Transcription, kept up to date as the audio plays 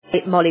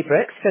Molly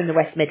Brookes from the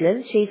West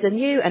Midlands. She's a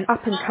new and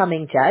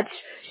up-and-coming judge.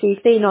 She's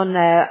been on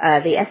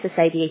the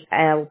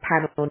SSADL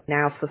panel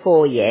now for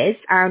 4 years.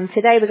 And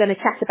today we're going to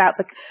chat about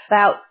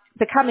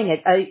becoming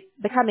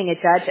a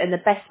judge and the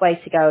best way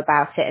to go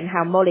about it and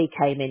how Molly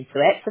came into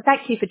it. So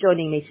thank you for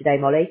joining me today,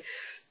 Molly.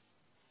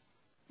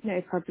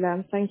 No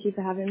problem. Thank you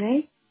for having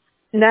me.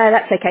 No,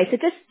 that's okay. So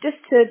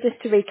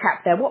just to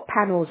recap there, what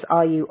panels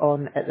are you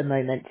on at the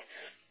moment?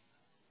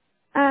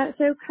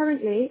 So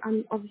currently,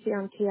 I'm obviously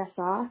on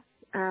TSR.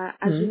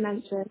 As you Mm.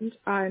 mentioned,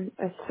 I'm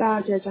a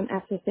star judge on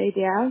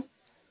SSADL.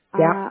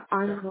 Yeah.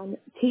 I'm on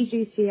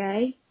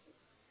TGCA,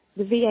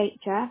 the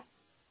VHS,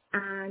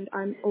 and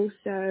I'm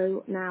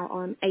also now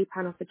on a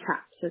panel for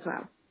traps as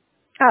well.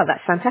 Oh,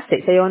 that's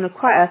fantastic. So you're on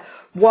quite a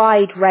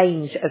wide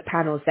range of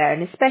panels there,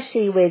 and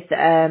especially with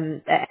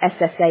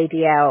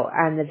SSADL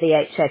and the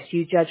VHS,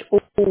 you judge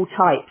all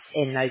types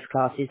in those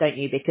classes, don't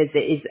you? Because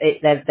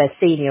they're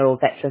senior or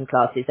veteran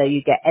classes, so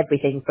you get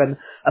everything from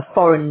a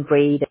foreign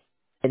breed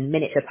and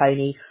miniature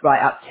pony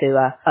right up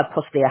to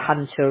possibly a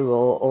hunter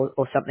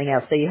or something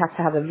else. So you have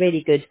to have a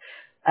really good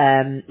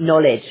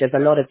knowledge of a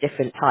lot of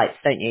different types,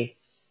 don't you?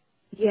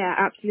 Yeah,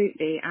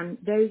 absolutely. And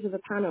those are the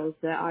panels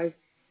that I've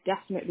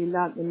definitely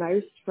learnt the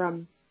most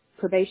from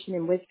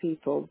probationing with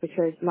people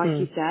because, like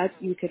you Mm. said,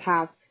 you could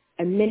have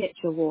a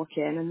miniature walk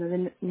in and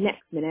then the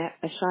next minute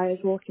a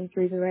Shire's walking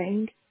through the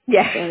ring.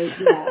 Yeah. So,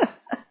 yeah.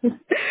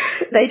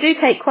 They do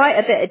take quite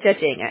a bit of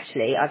judging,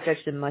 actually. I've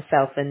judged them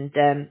myself, and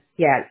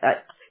yeah,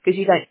 because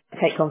you don't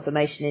take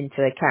confirmation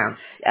into account.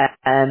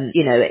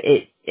 You know,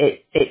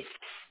 it's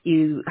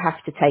you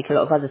have to take a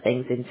lot of other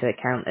things into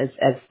account as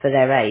for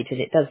their age, and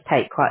it does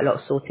take quite a lot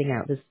of sorting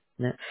out, doesn't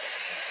it?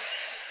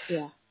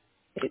 Yeah,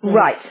 it does.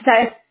 Right.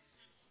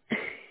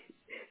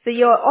 So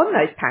you're on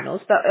those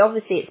panels, but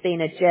obviously it's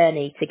been a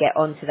journey to get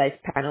onto those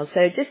panels.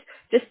 So just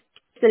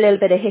a little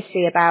bit of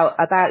history about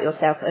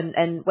yourself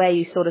and where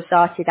you sort of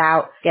started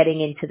out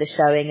getting into the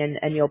showing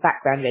and your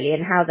background really,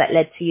 and how that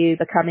led to you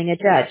becoming a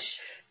judge.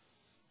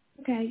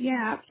 Okay,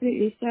 yeah,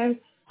 absolutely. So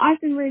I've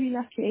been really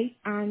lucky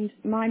and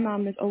my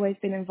mum has always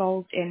been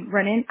involved in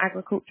running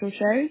agricultural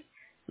shows.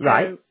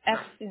 Right. So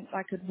ever since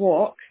I could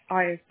walk,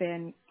 I've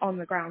been on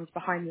the grounds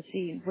behind the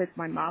scenes with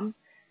my mum.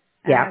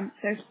 Yeah.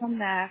 So from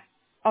there,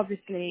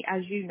 obviously,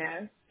 as you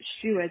know,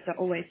 stewards are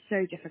always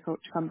so difficult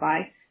to come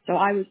by. So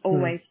I was Mm.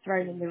 always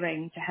thrown in the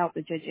ring to help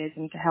the judges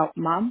and to help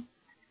mum.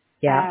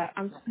 Yeah.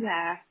 And from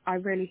there, I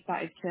really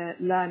started to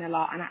learn a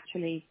lot and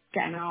actually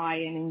get an eye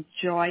and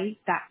enjoy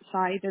that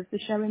side of the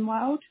showing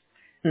world.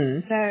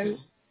 Mm. So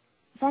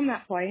from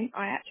that point,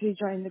 I actually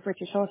joined the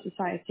British Horse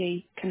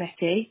Society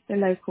committee, the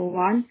local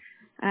one,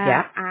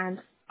 Yeah.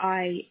 and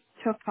I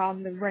took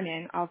on the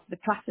running of the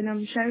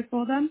Platinum show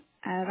for them.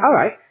 That All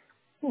was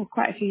right.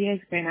 quite a few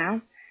years ago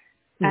now.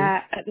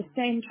 Mm. At the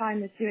same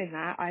time as doing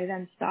that, I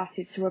then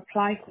started to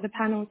apply for the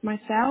panels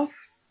myself,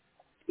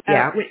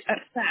 Yeah. which at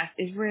first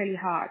is really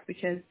hard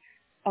because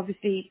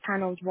obviously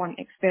panels want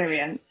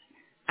experience,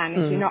 and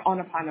if you're Mm. not on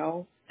a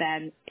panel,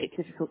 then it's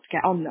difficult to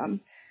get on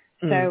them.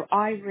 Mm. So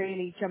I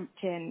really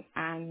jumped in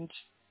and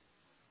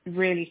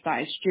really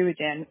started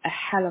stewarding a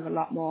hell of a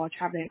lot more,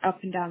 travelling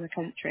up and down the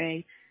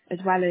country, as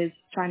well as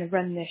trying to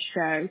run this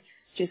show,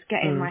 just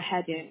getting my Mm.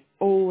 head in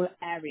all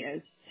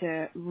areas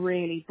to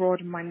really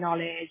broaden my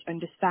knowledge,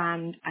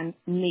 understand and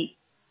meet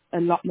a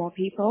lot more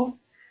people.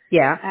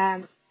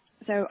 Yeah.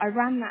 So I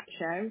ran that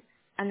show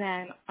and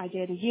then I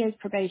did a year's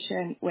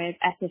probation with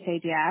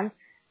SSADL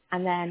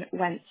and then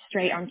went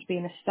straight on to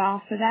being a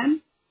star for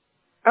them.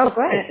 Oh, And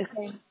great. at the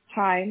same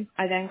time,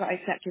 I then got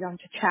accepted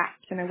onto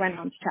CHAPS and I went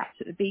on to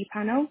CHAPS at the B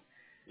panel.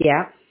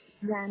 Yeah.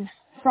 Then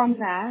from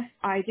there,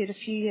 I did a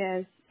few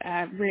years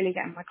really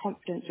getting my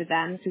confidence with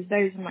them because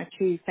those are my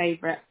two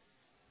favourite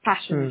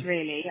passions Mm.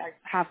 really. I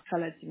have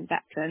colours and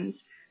veterans.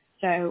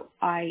 So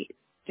I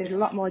did a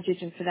lot more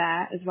judging for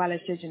there as well as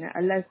judging at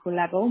a local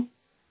level.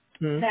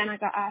 Mm. Then I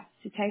got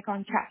asked to take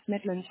on Chaps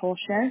Midlands Horse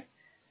Show.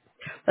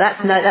 Well,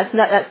 And then,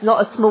 that's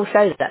not a small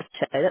show. That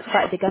show. That's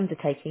quite a big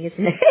undertaking,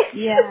 isn't it?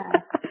 yeah,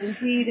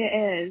 indeed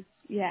it is.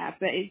 Yeah,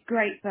 but it's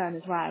great fun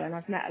as well. And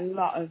I've met a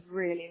lot of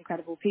really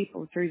incredible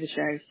people through the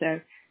show. So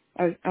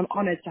I'm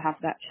honoured to have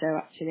that show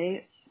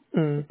actually.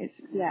 mm. It's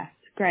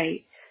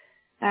great.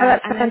 Oh,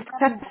 that's And then from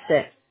there,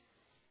 fantastic.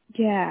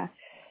 yeah,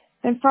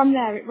 then from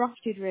there it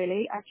rocketed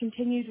really. I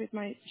continued with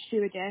my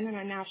stewarding and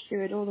I now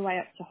steward all the way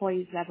up to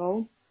Hoy's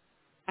level.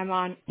 I'm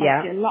on Yeah.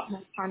 obviously a lot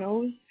more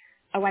panels.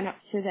 I went up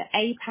to the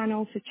A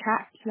panel for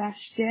Chaps last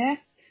year.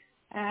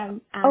 Oh,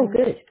 And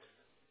good.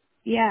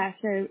 yeah,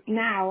 so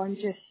now I'm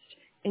just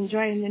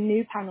enjoying the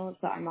new panels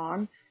that I'm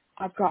on.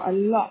 I've got a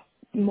lot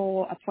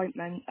more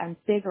appointments and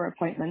bigger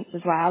appointments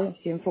as well.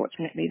 Obviously,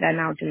 unfortunately, they're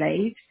now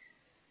delayed.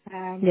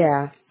 Um,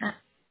 Yeah.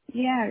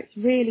 yeah, it's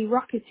really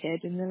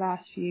rocketed in the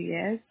last few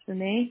years for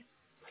me.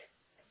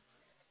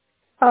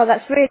 Oh,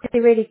 that's really,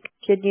 really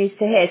good news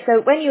to hear.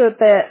 So when you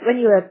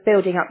were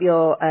building up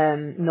your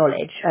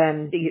knowledge,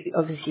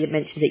 obviously you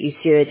mentioned that you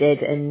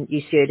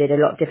stewarded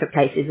a lot of different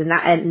places, and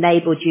that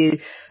enabled you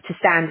to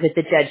stand with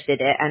the judge,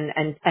 did it,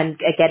 and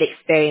get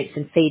experience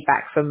and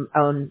feedback from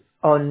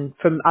on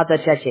from other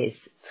judges?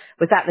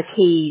 Was that the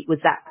key? Was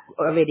that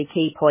a really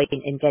key point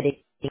in getting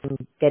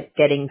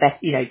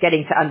best,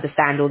 getting to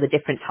understand all the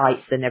different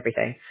types and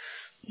everything?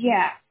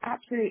 Yeah,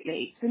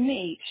 absolutely. For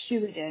me,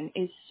 stewarding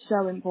is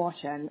so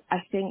important. I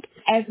think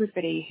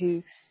everybody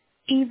who,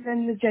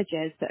 even the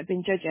judges that have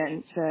been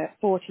judging for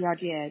 40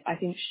 odd years, I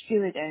think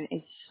stewarding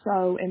is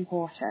so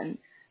important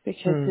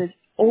because Hmm. there's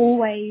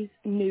always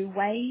new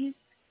ways.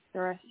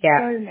 There are Yeah.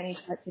 so many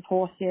types of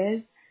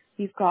horses.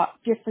 You've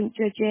got different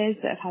judges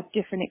that have had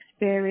different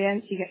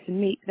experience. You get to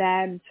meet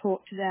them,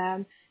 talk to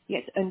them. You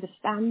get to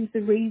understand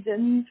the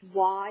reasons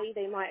why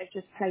they might have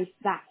just placed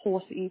that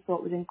horse that you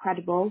thought was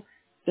incredible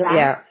last,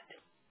 Yeah.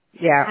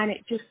 Yeah. and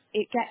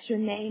it gets your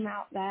name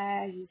out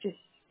there.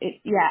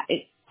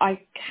 I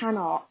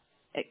cannot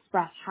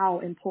express how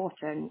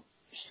important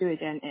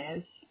stewarding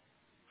is.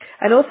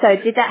 And also,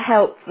 did that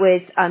help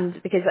with,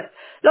 because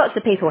lots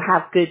of people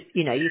have good,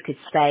 you could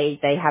say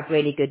they have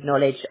really good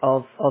knowledge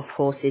of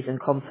horses and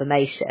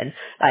conformation,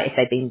 like if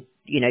they've been,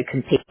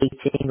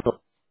 competing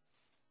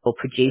or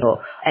produce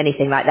or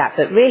anything like that.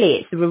 But really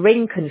it's the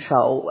ring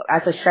control.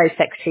 As a show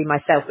secretary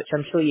myself, which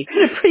I'm sure you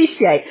can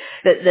appreciate,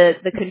 that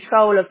the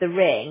control of the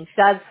ring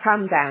does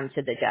come down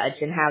to the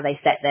judge and how they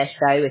set their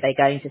show, if they're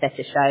going to set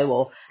a show,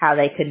 or how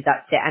they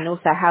conduct it, and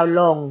also how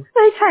long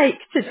they take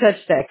to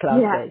judge their Yeah,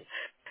 classes.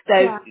 So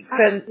yeah,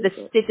 from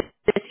absolutely.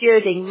 the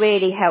stewarding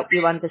really help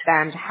you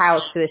understand how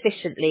to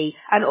efficiently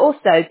and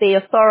also be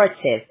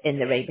authoritative in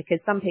the ring, because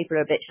some people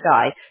are a bit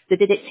shy. So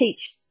did it teach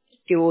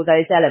you all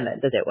those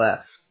elements, as it were?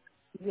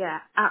 Yeah,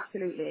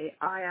 absolutely.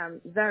 I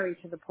am very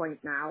to the point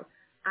now.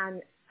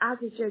 And as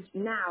a judge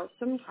now,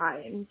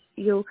 sometimes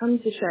you'll come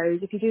to shows,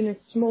 if you're doing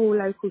a small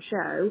local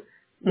show,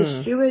 the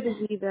Hmm. steward has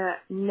either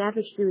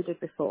never stewarded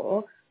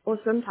before, or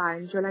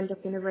sometimes you'll end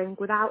up in a ring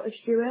without a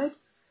steward.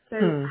 So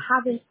Hmm.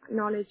 having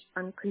knowledge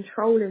and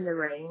control in the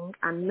ring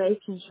and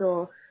making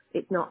sure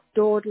it's not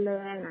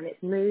dawdling and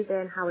it's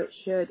moving how it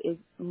should is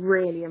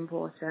really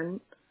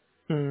important.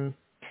 Mm.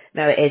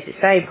 No, it is. It's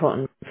very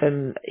important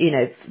from,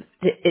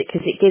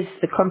 because it gives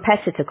the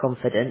competitor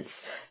confidence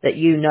that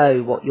you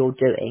know what you're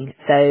doing.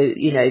 So,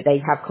 they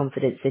have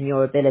confidence in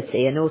your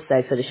ability, and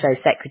also for the show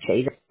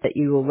secretary that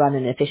you will run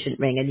an efficient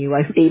ring and you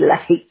won't be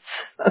late.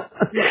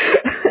 Yeah.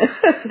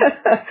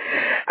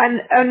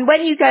 And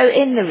when you go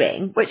in the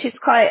ring, which is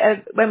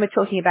when we're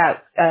talking about,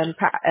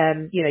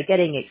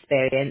 getting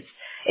experience,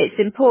 it's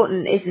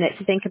important, isn't it,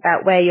 to think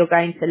about where you're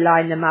going to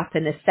line them up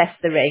and assess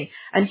the ring.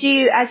 And do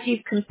you, as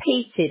you've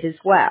competed as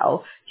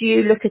well, do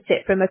you look at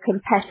it from a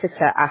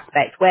competitor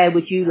aspect? Where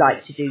would you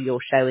like to do your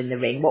show in the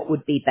ring? What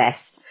would be best?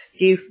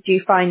 Do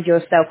you find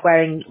yourself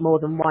wearing more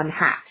than one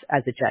hat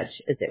as a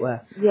judge, as it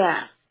were?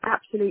 Yeah,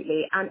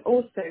 absolutely. And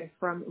also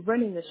from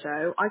running the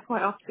show, I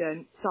quite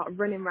often start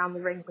running around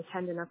the ring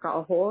pretending I've got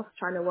a horse,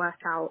 trying to work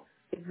out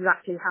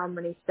exactly how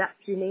many steps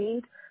you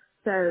need.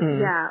 So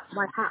Hmm. yeah,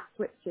 my hat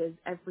switches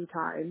every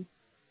time.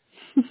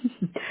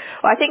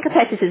 Well, I think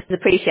competitors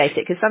appreciate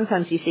it, because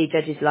sometimes you see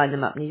judges line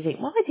them up and you think,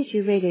 why did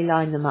you really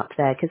line them up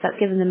there? Because that's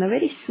given them a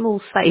really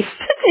small space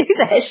to do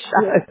their Yeah,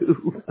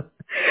 show.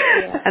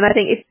 yeah. And I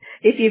think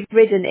if you've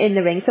ridden in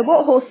the ring, so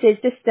what horses?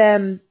 Just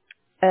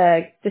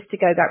to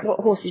go back, what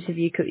horses have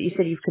you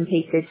said you've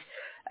competed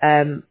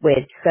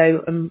with?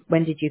 So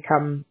when did you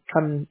come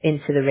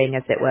into the ring,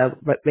 as it were,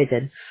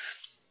 ridden?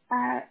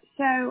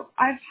 So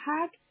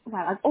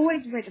I've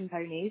always ridden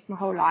ponies my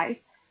whole life,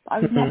 but I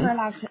was Hmm. never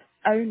allowed to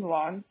own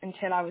one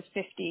until I was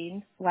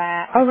 15,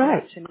 where I Oh could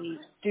right, actually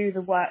do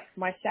the work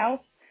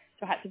myself.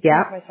 So I had to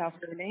yeah. prove myself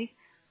really.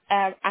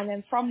 And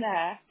then from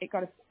there, it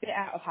got a bit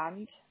out of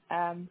hand.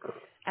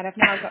 And I've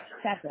now got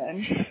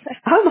 7.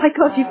 Oh my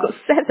God, you've uh, got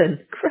 7.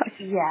 Christ.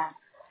 yeah,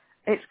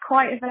 it's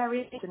quite a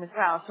variation as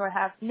well. So I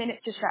have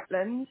miniature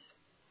Shetlands.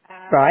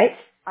 Right.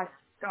 I've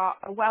got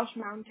a Welsh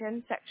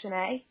Mountain, Section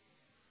A.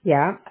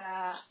 Yeah.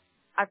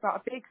 I've got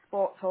a big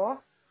sports horse,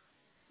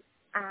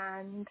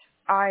 and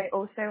I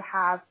also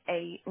have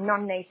a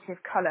non-native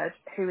coloured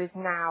who is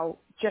now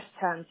just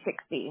turned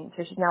 16,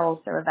 so she's now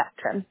also a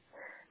veteran.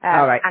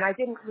 All right. And I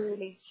didn't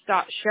really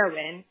start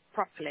showing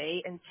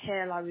properly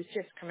until I was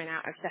just coming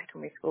out of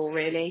secondary school,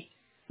 really.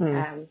 Hmm.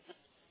 Um,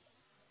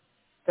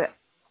 but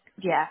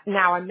yeah,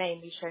 now I'm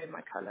mainly showing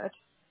my coloured.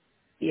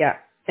 Yeah.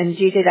 And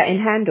do you do that in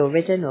hand or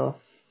ridden, or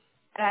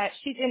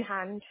She's in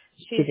hand.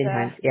 she's in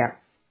hand? Yeah.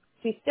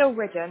 She's still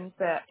ridden,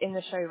 but in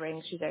the show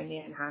ring, she's only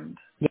in hand.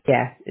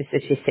 Yeah. So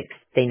she's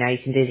 16 now. You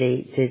can do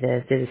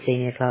the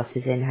senior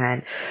classes in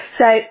hand.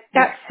 So Yeah.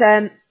 that's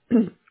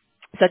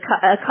so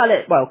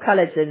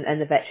coloured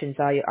and the veterans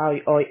are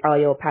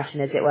your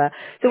passion, as it were.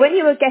 So when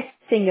you were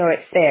guessing your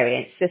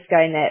experience, just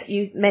going there,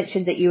 you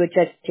mentioned that you were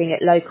judging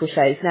at local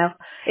shows. Now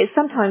it's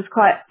sometimes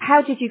quite.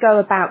 How did you go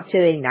about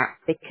doing that?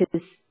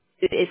 Because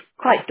it's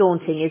quite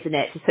daunting, isn't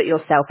it, to put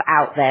yourself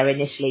out there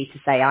initially to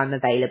say I'm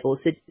available.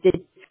 So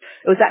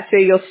was that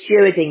through your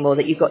stewarding more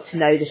that you got to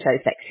know the show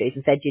secretaries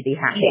and said you'd be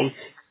Yes. happy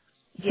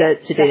Yes,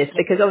 to do this?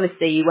 definitely. Because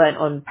obviously you weren't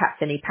on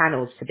perhaps any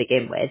panels to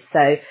begin with.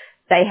 So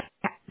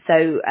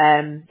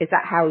is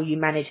that how you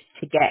managed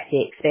to get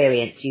the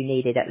experience you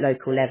needed at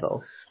local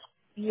level?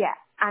 Yeah,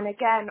 and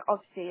again,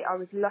 obviously, I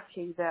was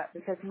lucky that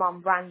because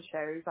Mum ran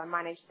shows, I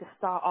managed to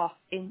start off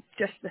in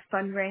just the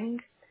fun ring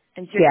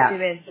and just Yeah.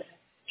 doing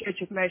judge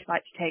would most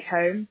like to take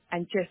home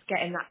and just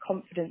getting that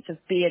confidence of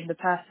being the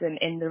person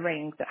in the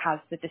ring that has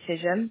the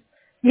decision.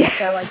 Yes.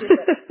 So I did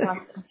it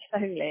nice and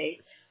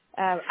slowly,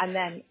 and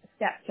then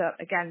stepped up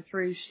again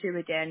through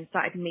stewarding,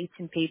 started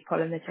meeting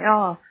people, and they say,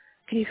 "Oh,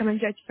 can you come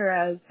and judge for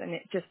us?" And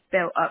it just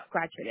built up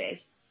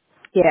gradually.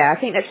 Yeah, I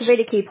think that's a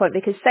really key point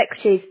because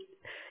secretaries,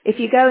 if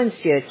you go and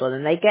steward for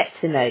them, they get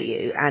to know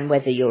you and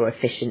whether you're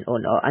efficient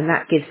or not, and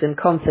that gives them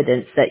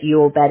confidence that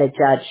you'll better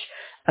judge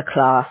a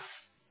class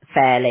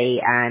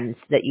fairly and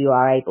that you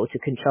are able to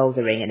control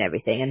the ring and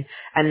everything.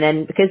 And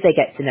then because they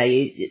get to know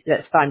you,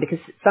 that's fine because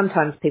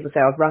sometimes people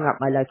say, I've rung up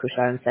my local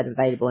show and said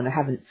available and I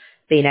haven't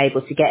been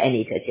able to get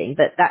any judging,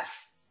 but that's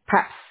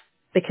perhaps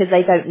because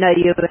they don't know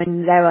you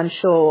and they're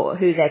unsure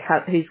who's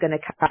going to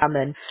come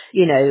and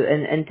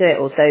do it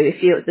all. So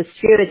if the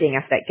stewarding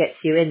aspect gets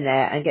you in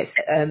there and gets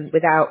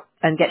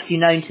gets you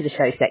known to the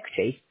show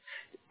secretary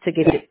to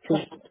give Yeah, it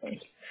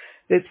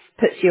it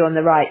puts you on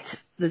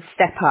the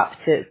step up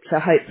to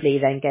hopefully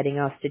then getting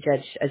asked to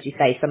judge, as you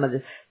say, some of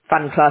the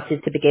fun classes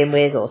to begin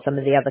with or some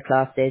of the other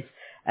classes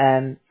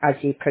as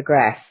you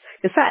progress.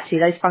 Because actually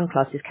those fun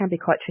classes can be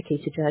quite tricky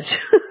to judge.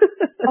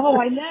 Oh,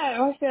 I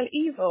know. I feel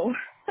evil.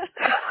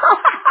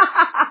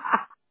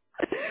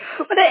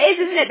 But it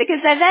is, isn't it? Because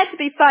they're there to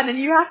be fun, and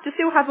you have to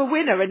still have a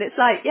winner. And it's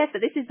like, yes,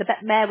 but this is the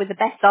mare with the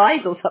best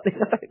eyes, or something.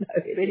 I don't know.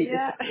 It's really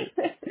Yeah. difficult.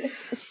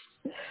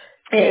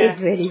 It Yeah.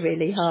 is really,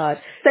 really hard.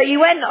 So you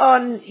went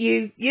on,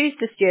 you used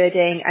the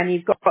stewarding, and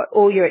you've got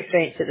all your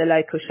experience at the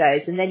local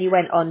shows, and then you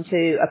went on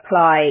to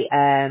apply,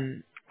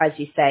 as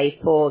you say,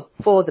 for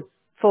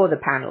the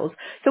panels.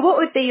 So what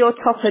would be your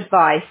top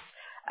advice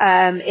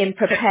in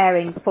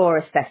preparing for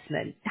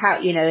assessment?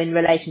 How, in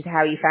relation to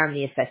how you found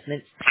the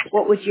assessments,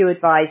 what would you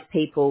advise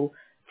people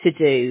to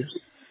do?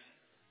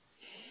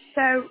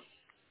 So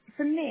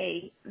for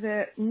me,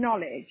 the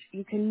knowledge,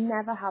 you can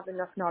never have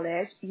enough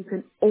knowledge. You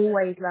can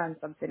always learn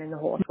something in the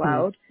horse Hmm.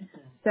 world.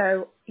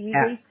 So you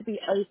Yeah. need to be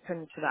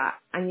open to that,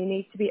 and you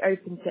need to be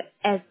open to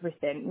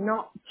everything,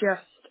 not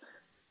just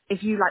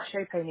if you like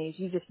show ponies,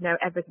 you just know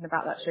everything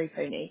about that show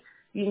pony.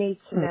 You need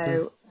to Hmm.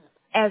 know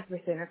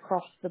everything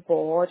across the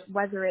board,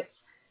 whether it's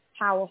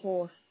how a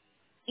horse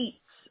eats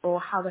or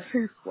how the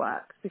hoof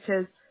works,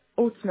 because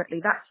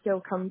ultimately that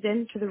still comes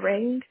into the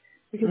ring.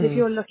 Because if Hmm.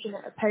 you're looking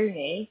at a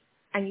pony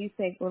and you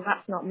think, well,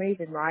 that's not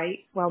moving right,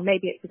 well,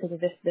 maybe it's because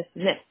of this, this,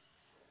 and this.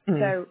 Hmm.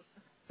 So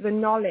the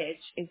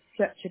knowledge is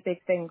such a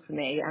big thing for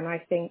me, and I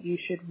think you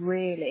should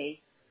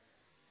really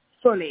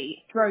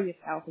fully throw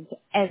yourself into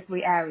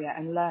every area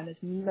and learn as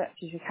much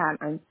as you can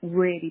and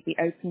really be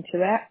open to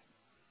it.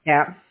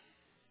 Yeah.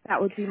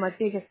 That would be my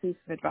biggest piece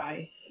of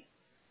advice.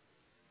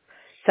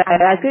 So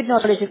And a then, good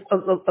knowledge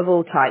of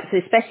all types, so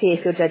especially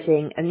if you're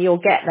judging, and you'll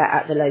get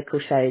that at the local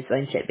shows,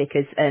 won't it?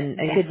 Because and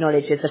yeah, good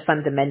knowledge of the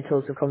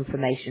fundamentals of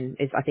confirmation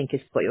is, I think,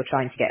 is what you're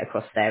trying to get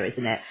across there,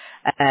 isn't it?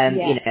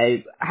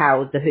 yeah,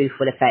 How the hoof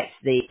will affect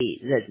the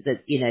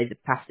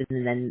pattern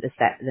and then the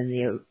set, and then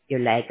your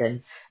leg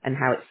and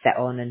how it's set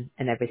on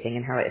and everything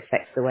and how it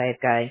affects the way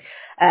of going.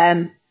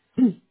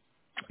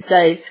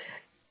 So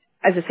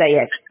as I say,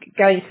 yeah,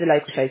 going to the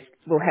local shows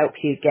will help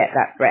you get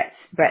that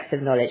breadth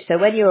of knowledge. So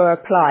when you were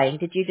applying,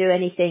 did you do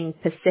anything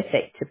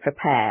specific to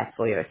prepare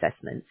for your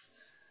assessments?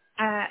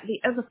 the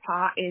other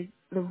part is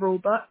the rule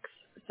books.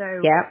 So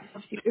Yeah.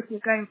 obviously if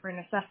you're going for an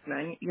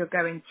assessment, you're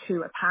going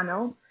to a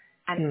panel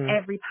and Mm.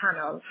 every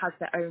panel has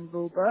their own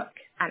rule book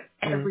and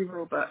Mm. every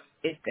rule book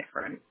is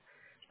different.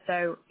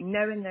 So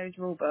knowing those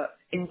rule books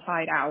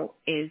inside out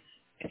is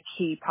a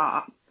key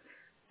part.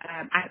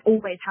 And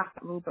always have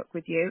that rule book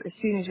with you. As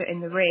soon as you're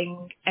in the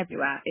ring,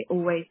 everywhere, it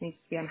always needs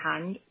to be on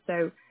hand.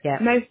 So Yeah.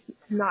 most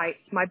nights,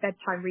 my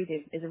bedtime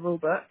reading is a rule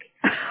book.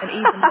 And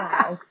even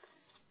now,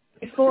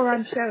 before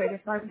I'm showing,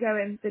 if I'm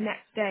going the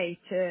next day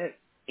to,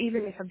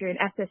 even if I'm doing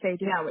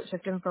SSADL, which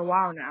I've done for a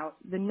while now,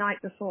 the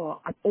night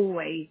before, I'm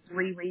always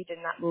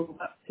rereading that rule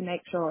book to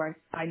make sure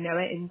I know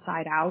it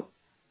inside out.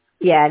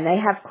 Yeah, and they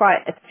have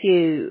quite a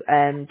few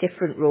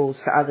different rules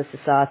for other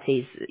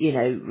societies,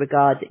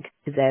 regarding,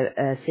 because they're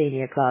a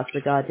senior class,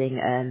 regarding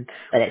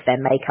well, it's their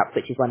makeup,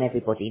 which is one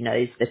everybody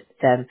knows, but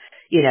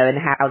and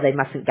how they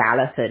mustn't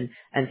gallop and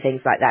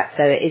things like that.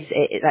 So it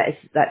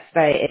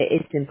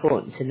is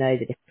important to know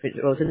the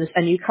different rules,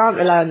 and you can't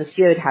rely on the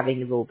steward having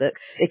the rule book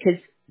because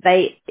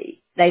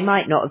they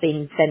might not have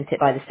been sent it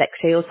by the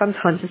secretary, or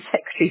sometimes the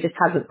secretary just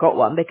hasn't got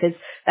one because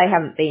they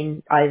haven't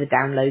been either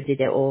downloaded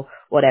it or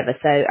whatever.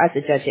 So as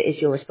a judge, it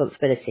is your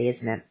responsibility,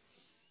 isn't it?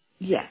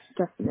 Yes,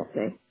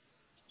 definitely.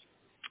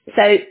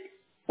 So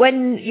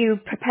when you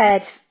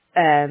prepared,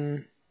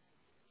 when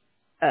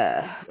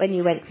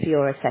you went for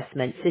your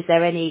assessments, was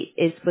there any,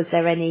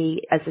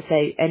 as I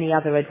say, any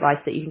other advice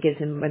that you can give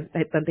them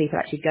when people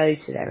actually go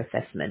to their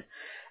assessment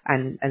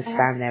and Uh,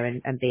 stand there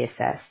and be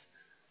assessed?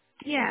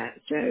 yeah,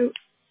 so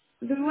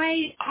the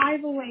way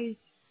I've always,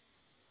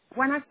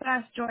 when I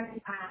first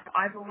joined PAC,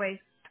 I've always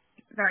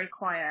very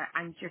quiet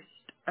and just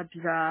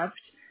observed.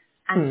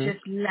 and Mm.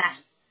 just let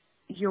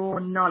your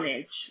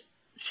knowledge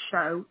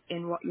show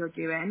in what you're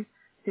doing.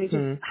 So just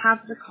Mm.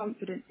 have the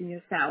confidence in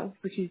yourself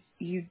because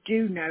you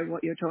do know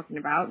what you're talking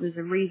about. There's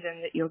a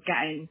reason that you're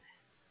getting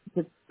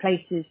the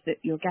places that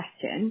you're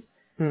getting.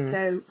 Mm.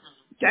 So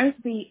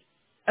don't be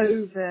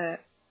over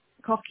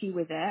cocky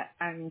with it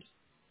and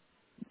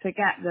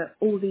forget that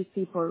all these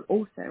people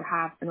also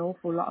have an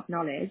awful lot of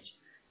knowledge,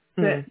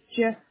 but Mm.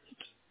 just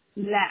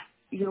let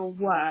your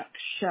work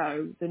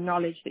show the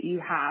knowledge that you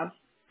have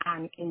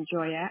and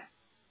enjoy it.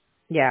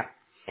 Yeah.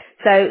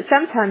 So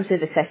sometimes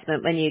with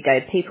assessment, when you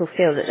go, people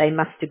feel that they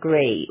must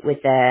agree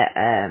with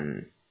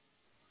their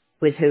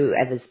with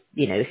whoever's,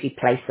 if you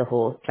place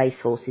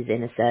horses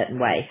in a certain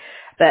way.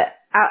 But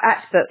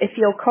if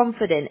you're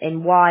confident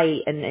in why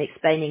and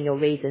explaining your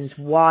reasons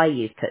why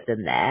you've put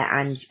them there,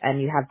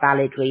 and you have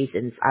valid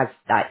reasons, as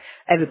like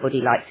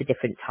everybody likes a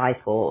different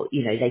type, or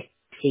they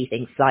see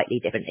things slightly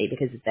differently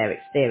because of their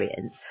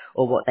experience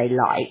or what they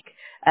like.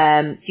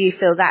 Do you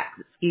feel that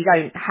you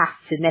don't have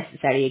to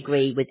necessarily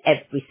agree with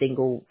every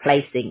single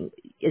placing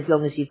as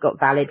long as you've got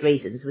valid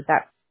reasons?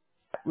 Have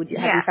you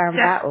Yeah, found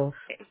that, or?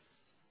 definitely.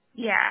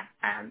 Yeah.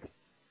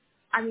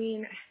 I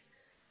mean,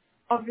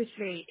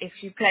 obviously, if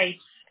you place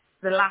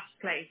the last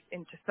place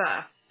into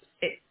first,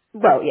 it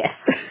Well, wouldn't yes.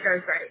 go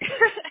great.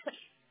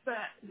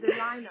 But the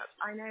lineups,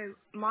 I know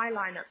my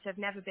lineups have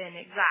never been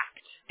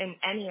exact in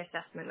any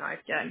assessment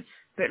I've done.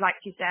 But like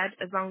you said,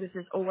 as long as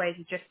there's always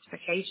a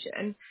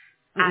justification,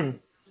 Mm-mm. and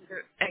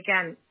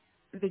again,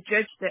 the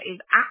judge that is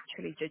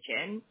actually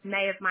judging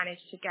may have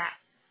managed to get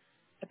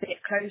a bit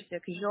closer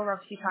because you're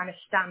obviously trying to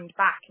stand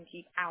back and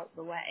keep out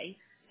the way.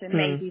 So Mm.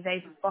 maybe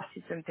they've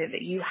spotted something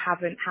that you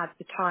haven't had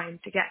the time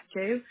to get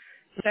to.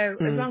 So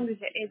as Mm. long as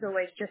it is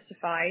always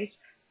justified,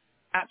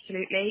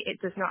 absolutely,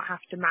 it does not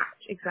have to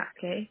match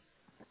exactly.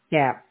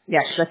 Yeah,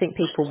 yeah, because I think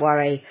people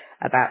worry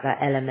about that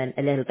element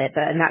a little bit,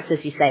 and that's,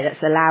 as you say,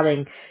 that's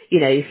allowing,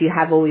 if you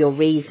have all your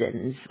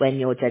reasons when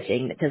you're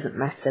judging, it doesn't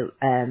matter,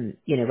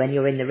 when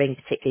you're in the ring,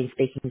 particularly in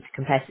speaking to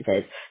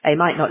competitors, they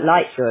might not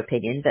like your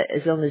opinion, but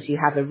as long as you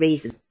have a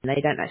reason,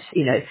 they don't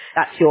actually,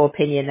 that's your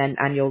opinion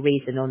and your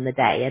reason on the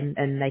day,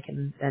 and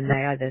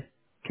they either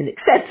can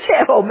accept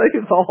it or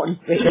move on,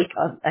 really,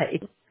 can't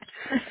they?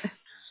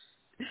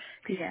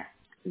 Yeah.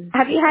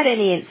 Have you had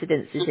any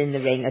incidences in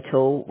the ring at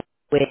all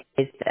with,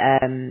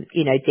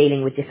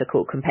 dealing with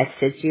difficult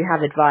competitors? Do you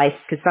have advice?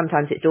 Because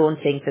sometimes it's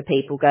daunting for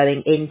people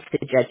going into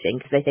the judging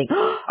because they think,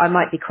 oh, I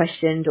might be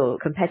questioned or a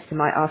competitor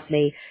might ask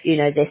me,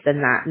 this and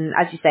that. And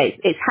as you say,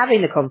 it's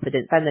having the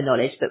confidence and the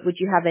knowledge, but would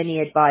you have any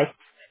advice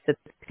for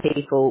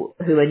people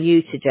who are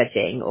new to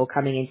judging or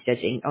coming into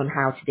judging on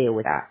how to deal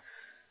with that?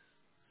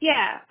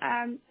 Yeah.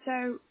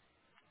 So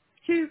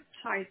two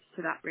sides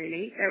to that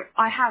really. So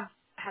I have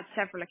had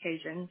several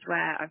occasions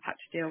where I've had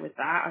to deal with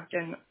that. I've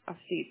done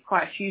obviously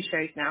quite a few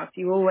shows now, so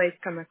you always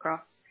come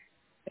across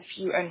a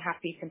few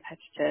unhappy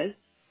competitors.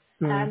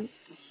 Mm, Um,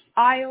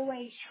 I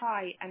always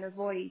try and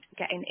avoid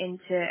getting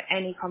into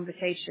any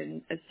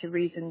conversations as to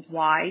reasons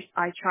why.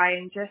 I try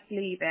and just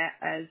leave it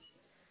as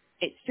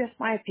it's just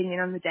my opinion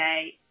on the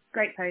day.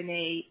 Great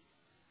pony,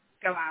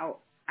 go out,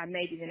 and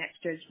maybe the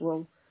next judge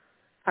will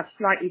have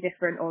slightly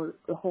different or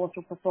the horse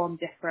will perform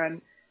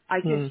different. I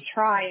just mm,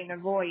 try and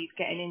avoid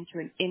getting into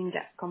an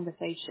in-depth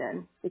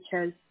conversation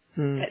because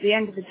mm, at the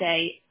end of the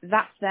day,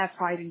 that's their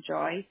pride and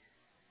joy.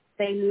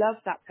 They love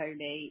that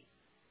pony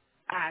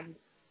and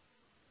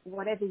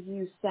whatever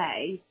you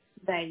say,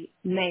 they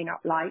may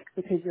not like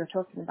because you're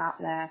talking about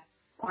their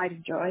pride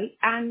and joy,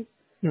 and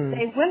mm.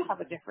 they will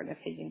have a different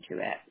opinion to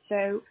it.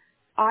 So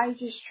I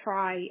just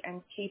try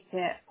and keep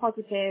it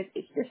positive.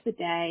 It's just a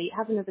day,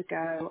 have another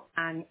go,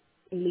 and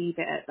leave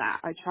it at that.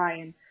 I try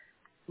and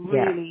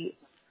Yeah. really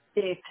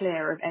steer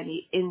clear of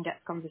any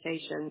in-depth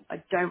conversations.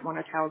 I don't want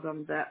to tell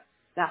them that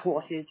their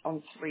horse is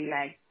on three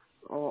legs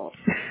or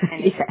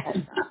anything Yeah. like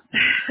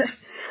that.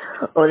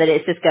 Or that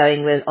it's just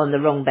going on the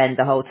wrong bend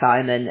the whole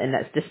time, and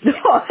that's just yeah,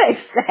 not yeah,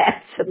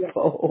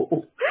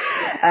 acceptable.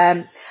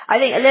 yeah, I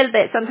think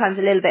sometimes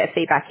a little bit of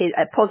feedback is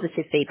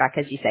positive feedback,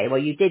 as you say. Well,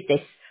 you did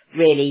this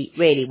really,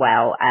 really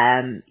well,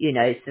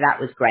 so that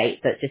was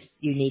great, but just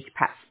you need to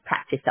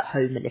practice at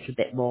home a little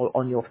bit more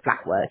on your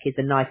flat work is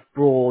a nice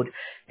broad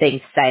thing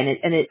to say.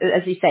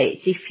 As you say,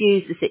 it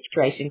diffuse the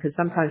situation because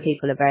sometimes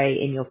people are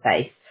very in your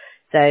face.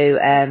 So,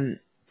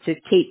 to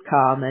keep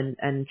calm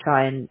and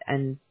try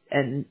and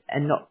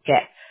not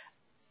get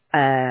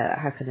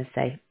how can I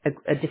say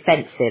a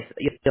defensive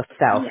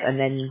yourself, yeah. and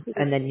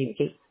then you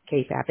keep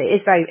it happy.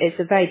 It's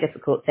a very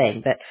difficult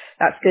thing, but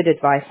that's good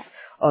advice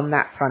on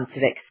that front of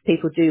it. 'Cause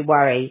people do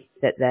worry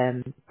that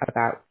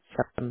about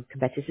some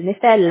competitors, and if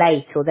they're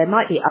late or there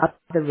might be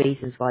other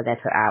reasons why they're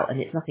put out,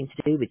 and it's nothing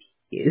to do with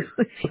you,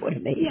 if you know what I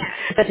mean. Yeah,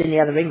 But in the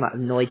other ring might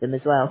have annoyed them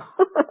as well.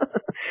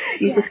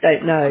 You yeah. just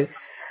don't know.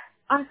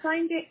 I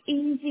find it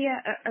easier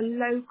at a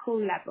local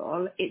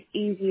level. It's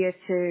easier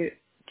to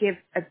give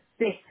a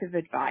bit of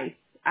advice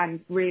and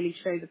really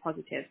show the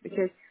positives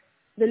because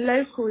the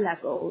local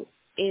level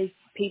is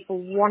people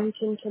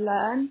wanting to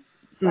learn.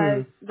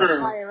 Whereas Mm. the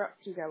higher up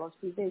you go,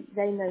 obviously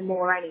they know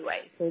more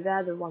anyway, so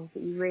they're the ones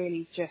that you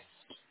really just,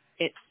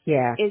 it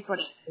Yeah. is what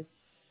it is,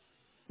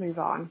 move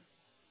on.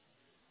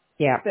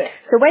 Yeah. But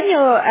So when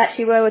you're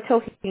actually, where we're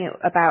talking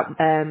about,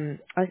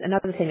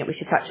 another thing that we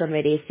should touch on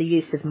really is the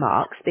use of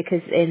marks,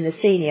 because in the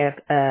senior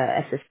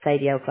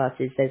SSADL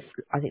classes,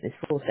 I think there's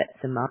 4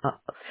 sets of marks,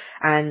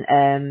 and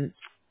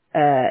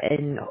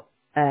in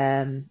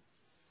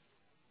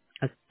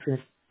I was going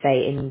to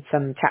say in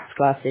some tax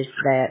classes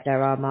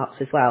there are marks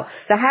as well.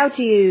 So how did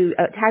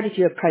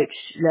you approach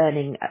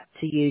learning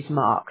to use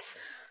marks?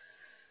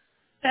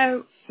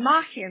 so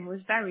marking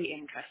was very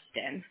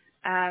interesting.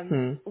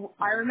 Hmm.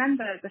 I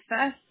remember the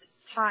first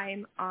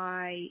time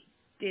I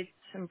did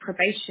some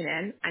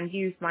probationing and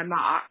used my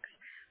marks,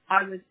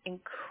 I was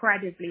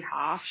incredibly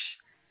harsh,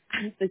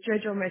 and the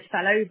judge almost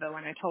fell over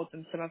when I told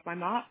them some of my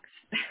marks.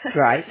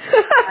 Right.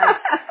 um,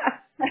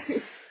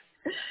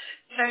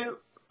 so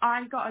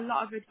I got a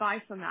lot of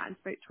advice on that and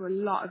spoke to a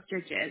lot of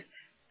judges.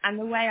 And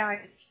the way I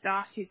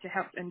started to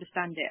help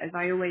understand it is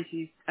I always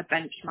used a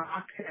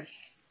benchmark of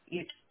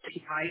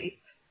utility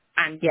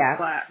and Yeah.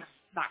 work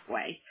that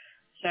way.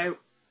 So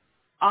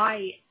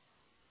I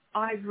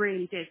I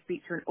really did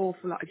speak to an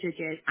awful lot of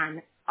judges,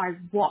 and I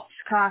watched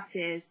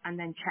classes and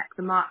then checked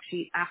the mark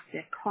sheet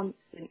after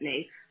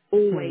constantly, Hmm.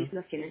 always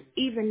looking. And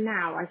even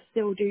now, I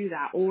still do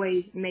that,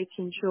 always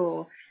making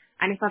sure.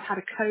 And if I've had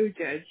a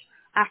co-judge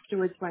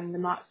afterwards when the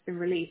mark's been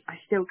released, I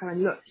still go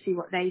and look to see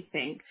what they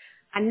think.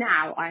 And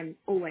now I'm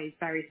always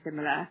very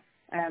similar,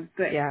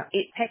 but Yeah.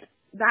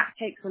 that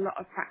takes a lot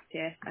of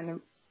practice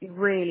and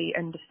really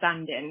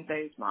understanding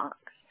those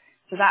marks.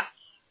 So that's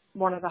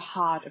one of the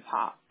harder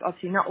parts.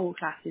 Obviously, not all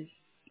classes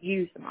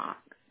use the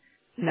marks.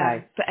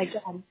 No. But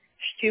again,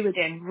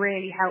 stewarding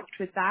really helped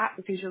with that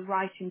because you're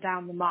writing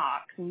down the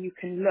marks and you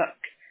can look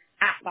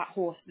at that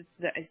horse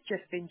that has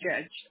just been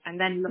judged and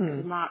then look at Hmm.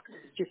 the marks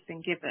that's just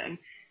been given,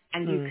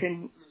 and you Hmm.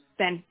 can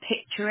then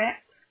picture it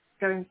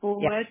going Yeah.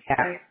 forward. So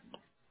Yeah.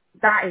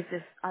 that is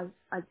just,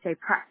 I'd say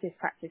practice,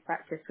 practice,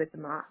 practice with the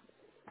marks.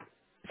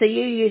 So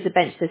you use a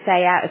bench to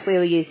say out if we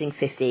were using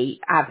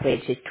 50,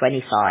 average is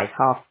 25,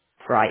 half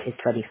right is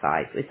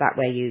 25. Is that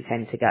where you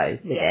tend to go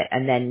with Yeah, it?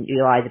 And then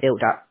you either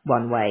build up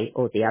one way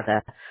or the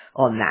other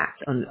on that,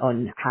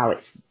 on how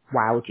it's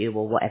wowed you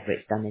or whatever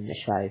it's done in the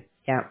show.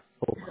 Yeah,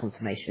 or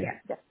confirmation.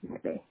 yeah,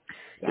 definitely.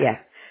 Yeah, Yeah.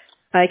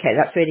 Okay,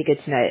 that's really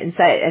good to know. And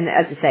so, and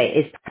as I say,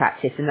 it is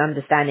practice and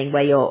understanding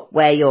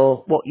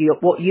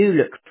what you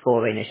look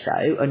for in a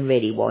show and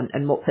really want,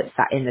 and what puts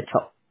that in the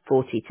top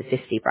 40 to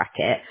 50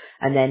 bracket,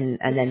 and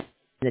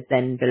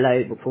then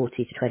below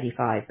 40 to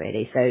 25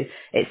 really. So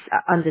it's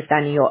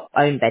understanding your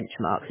own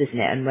benchmarks, isn't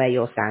it, and where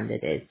your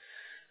standard is.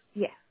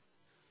 yeah,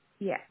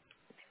 yeah.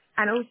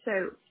 And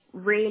also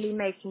really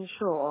making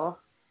sure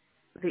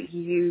that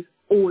you use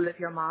all of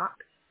your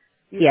marks.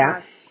 You Yeah.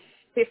 have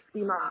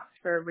 50 marks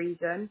for a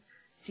reason.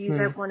 So you Hmm.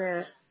 don't want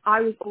to,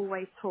 I was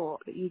always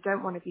taught that you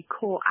don't want to be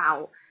caught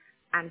out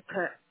and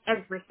put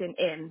everything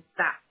in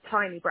that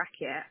tiny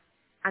bracket,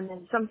 and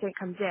then something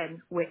comes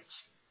in which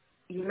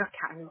you look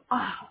at and go,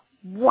 oh,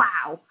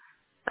 wow,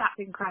 that's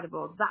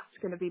incredible. That's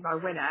going to be my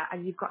winner,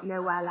 and you've got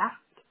nowhere left.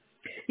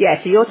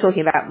 Yeah, so you're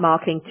talking about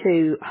marking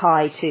too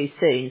high too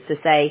soon. So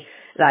say,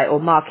 like, or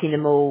marking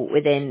them all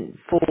within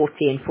 40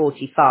 and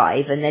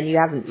 45, and then you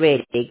haven't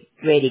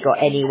really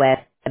got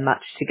anywhere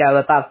much to go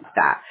above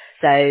that.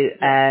 So,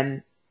 Yeah,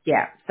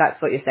 yeah,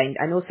 that's what you're saying.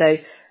 And also,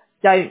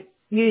 don't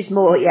use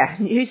more, yeah,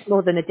 use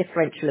more than a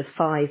differential of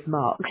 5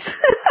 marks.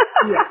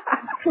 yeah,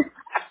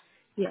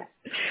 yeah,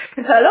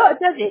 Because a lot of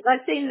judges,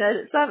 I've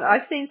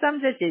seen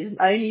some judges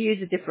only use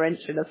a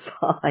differential of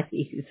 5,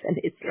 and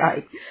it's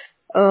like,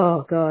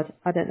 oh God,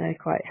 I don't know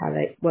quite how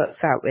it works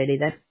out really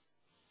then.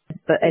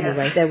 But yeah,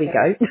 anyway, there we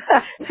go.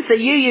 So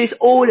you use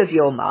all of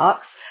your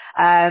marks,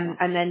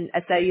 and then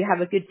so you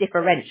have a good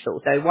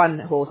differential. So one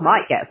horse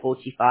might get a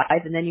 45,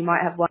 and then you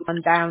might have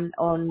one down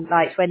on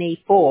like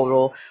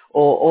 24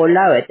 or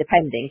lower,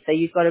 depending. So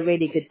you've got a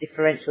really good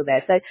differential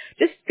there. So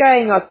just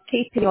going on,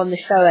 keeping on the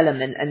show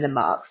element and the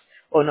marks,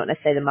 or not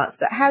necessarily the marks,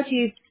 but how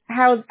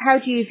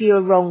do you view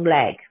a wrong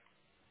leg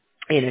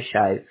in a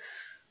show?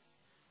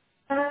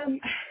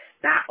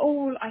 that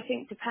all I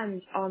think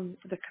depends on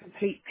the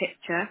complete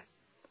picture,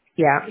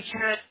 Yeah.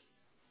 because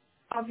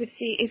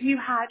obviously if you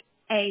had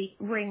a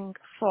ring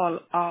full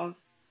of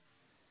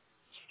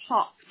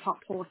top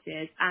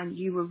horses and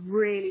you were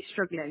really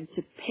struggling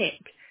to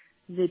pick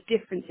the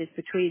differences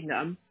between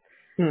them,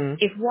 Hmm.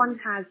 if one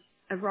has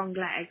a wrong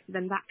leg,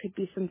 then that could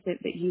be something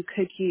that you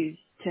could use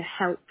to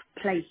help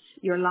place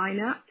your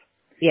lineup.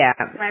 Yeah.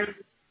 Whereas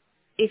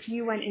if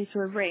you went into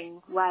a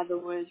ring where there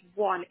was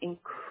one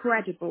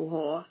incredible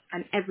horse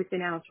and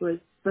everything else was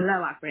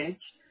below average,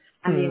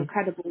 and the Hmm.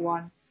 incredible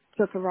one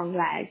took a wrong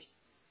leg,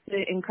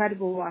 the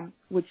incredible one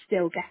would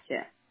still get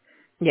it.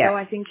 Yeah. So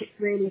I think it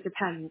really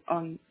depends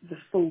on the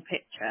full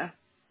picture,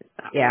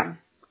 that Yeah. one.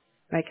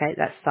 Okay,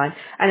 that's fine.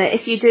 And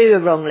if you do a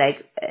wrong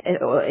leg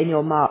or in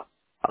your mark,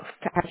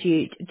 how do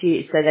you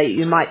so that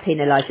you might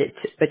penalise it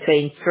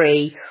between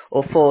 3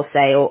 or 4,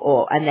 say,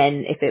 or and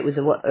then if it was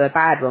a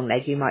bad wrong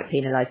leg, you might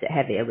penalise it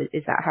heavier.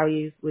 Is that how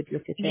you would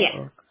look at it? Yeah,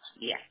 Or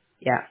yeah.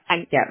 yeah,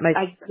 And yeah,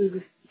 I do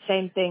the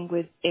same thing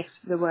with if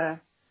there were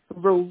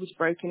rules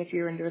broken, if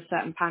you're under a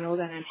certain panel,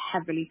 then I'm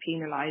heavily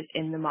penalised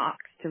in the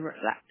marks to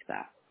reflect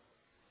that.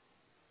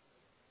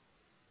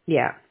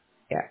 yeah,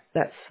 yeah.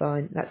 That's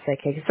fine. That's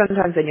okay. Because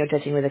sometimes when you're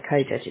judging with a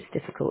co-judge, it's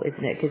difficult,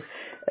 isn't it? Because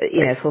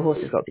you know, if a horse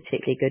has got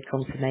particularly good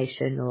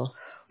conformation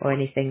or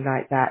anything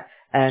like that,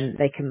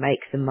 they can make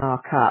the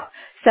mark up.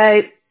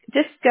 So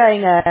just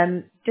going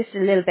just a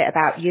little bit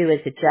about you as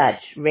a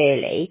judge,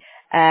 really.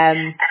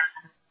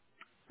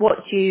 What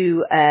do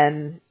you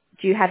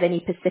have any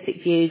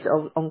specific views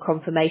on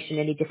confirmation?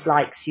 Any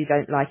dislikes you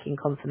don't like in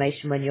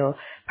confirmation when you're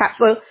perhaps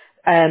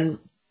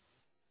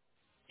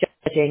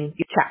judging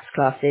your chaps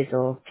classes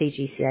or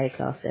TGCA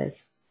classes?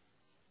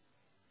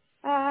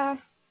 Uh,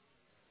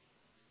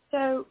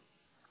 so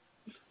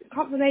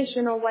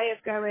confirmation or way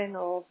of going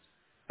or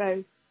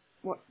both.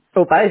 What?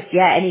 Or both,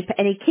 yeah.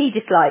 Any key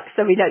dislikes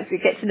so we don't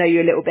get to know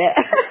you a little bit.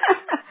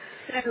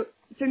 So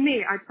for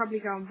me, I'd probably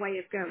go on way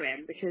of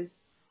going because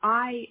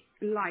I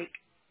like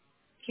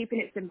keeping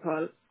it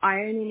simple. I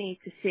only need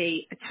to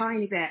see a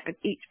tiny bit of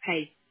each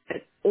pace.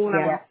 That's all I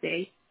Yeah. want to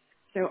see.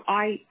 So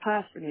I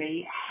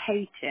personally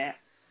hate it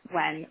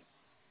when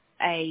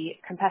a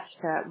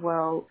competitor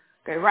will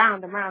go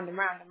round and round and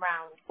round and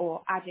round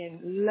or add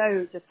in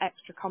loads of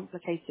extra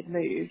complicated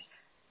moves.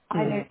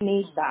 I Mm. don't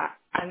need that,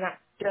 and that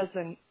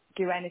doesn't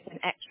do anything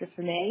extra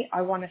for me.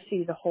 I want to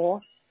see the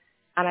horse,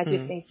 and I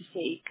just Mm. need to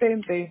see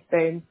boom, boom,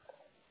 boom,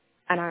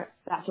 and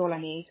that's all I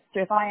need.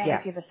 So if I ever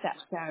Yeah. give a set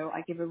show,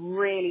 I give a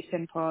really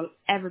simple,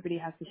 everybody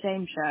has the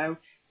same show.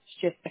 It's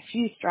just a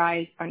few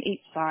strides on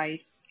each side,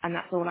 and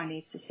that's all I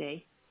need to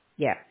see.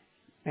 Yeah.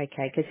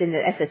 Okay, because in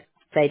the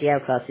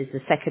SSADL classes,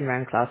 the second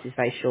round class is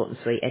very short and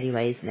sweet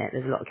anyway, isn't it?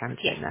 There's a lot of canter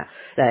Yeah. in that.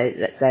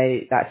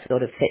 So that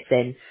sort of fits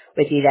in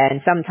with you there.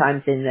 And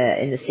sometimes in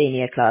the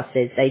senior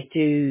classes,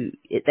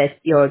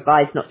 you're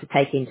advised not to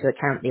take into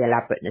account the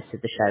elaborateness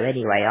of the show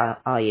anyway,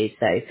 are you?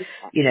 So,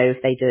 you know,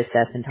 if they do a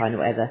serpentine or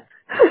whatever,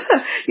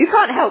 you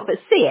can't help but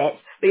see it,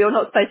 but you're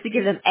not supposed to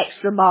give them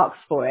extra marks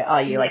for it,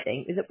 are you, Yeah. I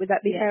think? Would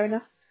that be Yeah. fair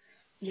enough?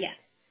 Yeah.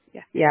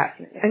 Yeah. Yeah.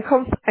 Definitely.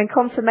 And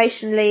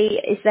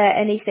confirmationally, is there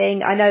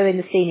anything, I know in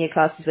the senior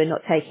classes we're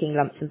not taking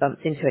lumps and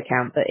bumps into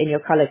account, but in your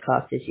coloured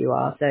classes you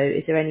are. So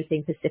is there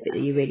anything specific that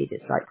you really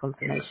dislike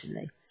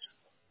confirmationally?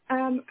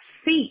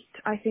 Feet,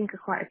 I think, are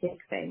quite a big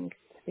thing,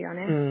 to be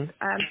honest.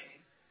 Mm.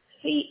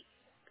 Feet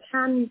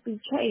can be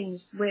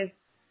changed with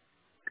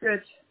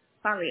good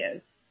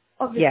barriers.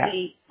 Yeah.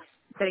 Obviously,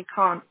 they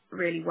can't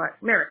really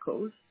work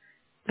miracles,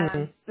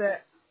 Mm.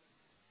 but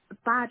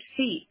bad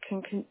feet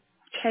can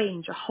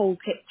change a whole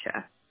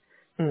picture.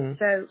 Mm.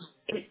 So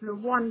it's the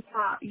one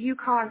part, you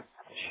can't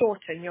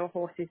shorten your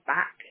horse's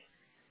back,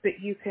 but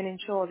you can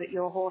ensure that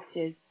your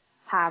horses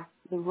have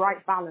the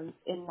right balance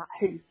in that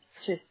hoof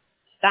to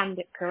stand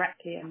it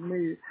correctly and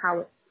move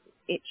how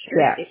it should.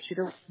 Yeah. It should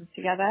all come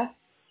together.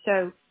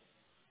 So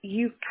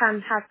you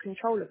can have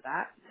control of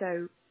that.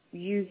 So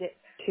use it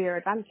to your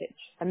advantage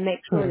and make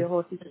sure Mm. your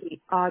horses'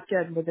 feet are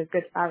done with a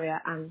good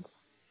barrier and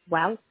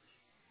well.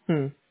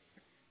 Mm.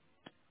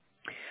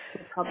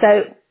 Would probably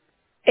So be it.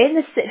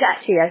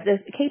 Actually,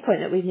 the key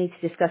point that we need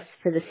to discuss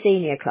for the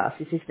senior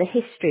classes is the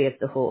history of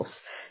the horse,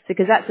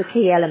 because that's a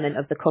key element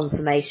of the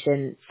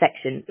confirmation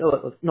section,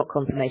 or not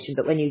confirmation,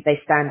 but when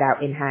they stand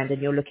out in hand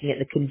and you're looking at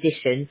the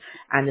condition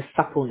and the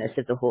suppleness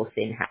of the horse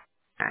in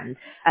hand.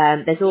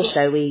 There's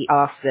also, we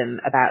ask them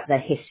about their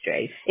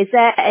history. Is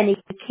there any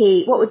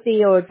key, what would be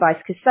your advice?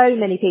 Because so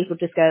many people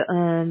just go,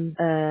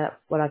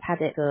 well, I've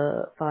had it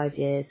for 5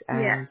 years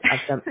and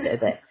I've jumped it a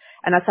bit.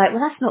 And I was like, well,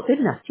 that's not good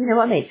enough. Do you know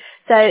what I mean?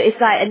 So it's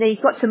like, and then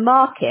you've got to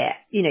mark it,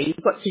 you know,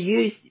 you've got to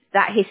use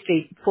that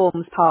history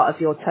forms part of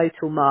your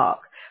total mark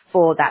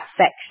for that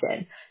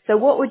section. So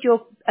what would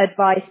your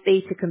advice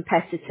be to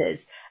competitors,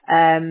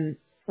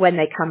 when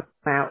they come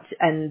out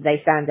and they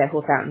stand their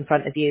horse out in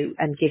front of you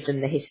and give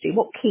them the history?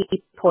 What key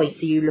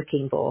points are you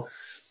looking for?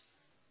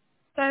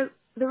 So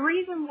the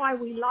reason why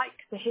we like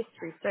the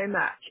history so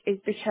much is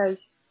because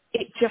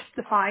it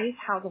justifies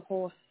how the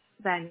horse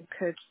then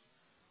could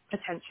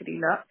potentially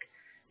look.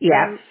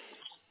 Yeah.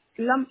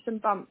 So lumps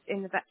and bumps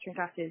in the veteran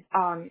classes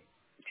aren't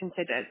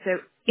considered. So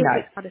if No.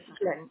 it's got a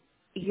splint,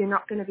 you're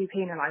not going to be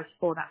penalised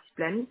for that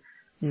splint.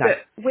 No.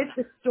 But with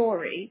the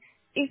story,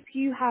 if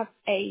you have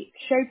a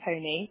show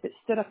pony that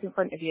stood up in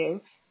front of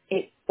you,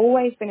 it's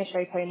always been a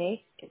show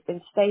pony, it's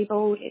been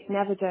stable, it's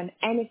never done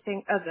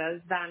anything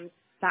other than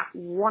that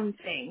one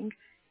thing.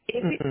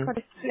 If it's Mm. got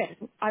a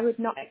splint, I would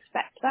not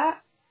expect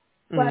that.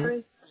 Mm.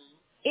 Whereas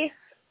if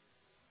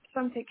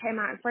something came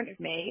out in front of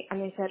me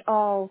and they said,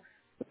 oh,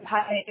 we've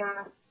had it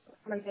now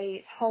maybe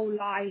its whole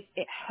life,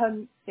 it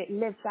hunts, it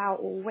lives out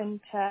all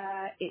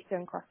winter, it's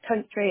done cross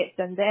country, it's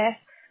done this,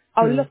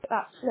 I'll Mm. look at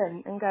that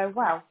splint and go,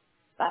 well,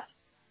 that's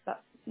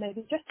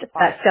maybe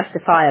justified. That's But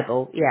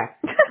justifiable. Yeah.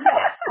 yeah,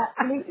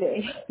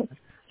 absolutely.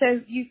 So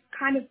you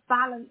kind of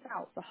balance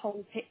out the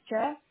whole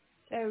picture.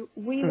 So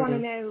we want to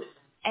Mm. know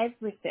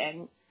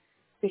everything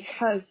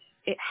because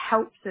it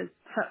helps us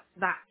put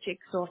that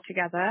jigsaw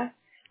together.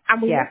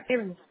 And we love Yeah.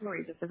 hearing the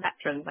stories of the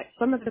veterans. Like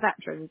some of the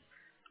veterans,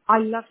 I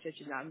love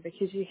judging them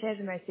because you hear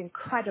the most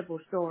incredible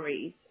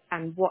stories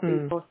and what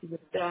these Mm. horses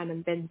have done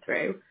and been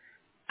through.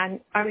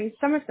 And I mean,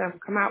 some of them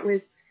come out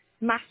with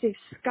massive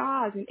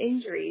scars and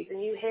injuries,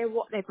 and you hear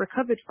what they've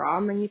recovered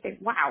from, and you think,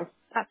 wow,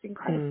 that's Mm.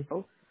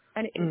 incredible.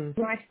 And it's Mm.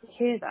 nice to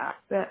hear that.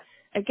 But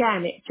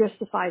again, it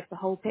justifies the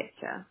whole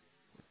picture.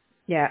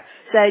 Yeah.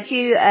 So do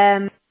you,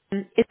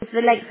 is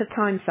the length of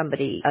time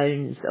somebody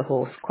owns a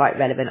horse quite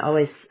relevant? I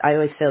always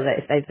feel that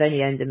if they've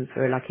only owned them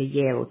for like a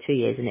year or 2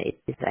 years and it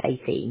is at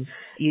 18,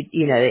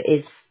 you know, it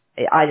is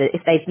either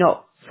if they've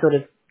not sort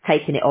of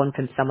taken it on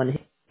from someone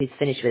who's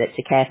finished with it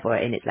to care for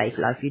it in its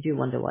later life, you do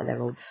wonder why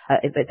they're all,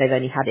 if they've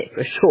only had it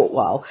for a short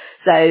while.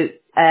 So,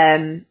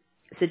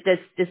 so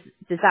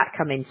does that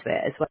come into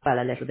it as well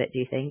a little bit, do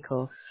you think,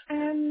 or?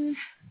 Um,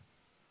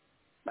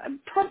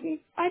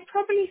 I'd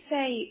probably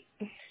say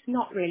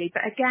not really,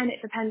 but again,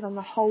 it depends on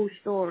the whole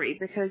story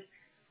because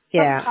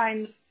Yeah.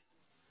 sometimes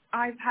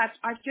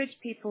I've judged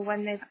people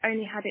when they've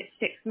only had it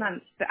 6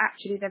 months, but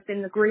actually they've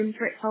been the groom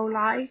for its whole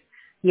life.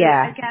 So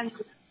Yeah. again,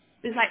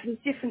 there's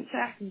different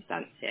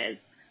circumstances,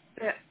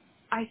 but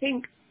I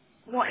think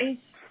what is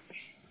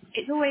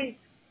it's always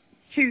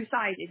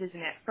two-sided,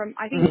 isn't it?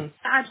 I think it's Mm.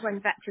 sad when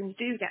veterans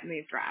do get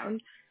moved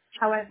around.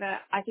 However,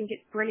 I think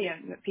it's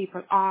brilliant that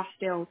people are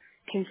still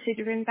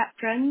considering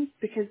veterans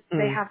because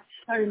they Mm. have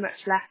so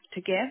much left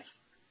to give.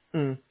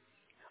 Mm.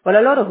 Well,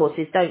 a lot of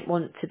horses don't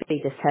want to be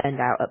just turned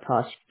out at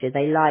pasture.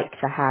 They like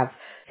to have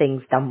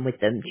things done with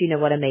them. Do you know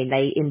what I mean?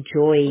 They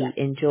Yeah.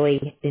 enjoy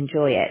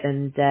it,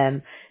 and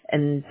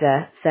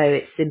so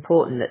it's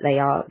important that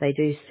they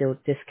do still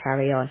just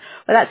carry on.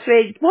 Well, that's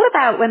really. What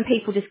about when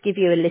people just give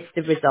you a list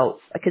of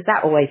results? Because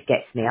that always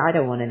gets me. I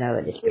don't want to know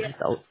a list of Yeah.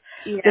 results.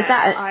 Does Yeah.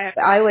 that?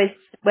 I always,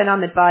 when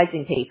I'm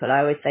advising people, I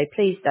always say,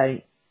 please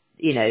don't.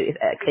 You know,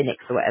 at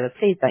clinics or whatever,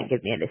 please don't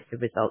give me a list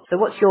of results. So,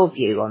 what's your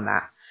view on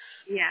that?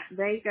 Yeah,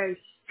 they go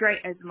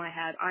straight over my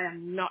head. I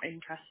am not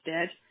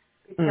interested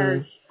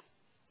because Mm,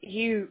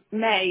 you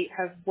may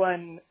have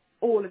won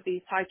all of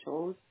these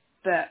titles,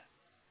 but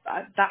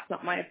that's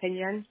not my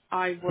opinion.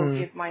 I will mm,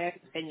 give my own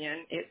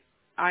opinion.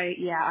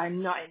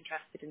 I'm not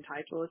interested in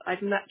titles.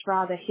 I'd much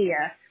rather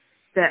hear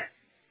that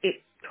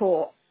it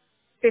taught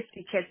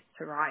 50 kids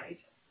to ride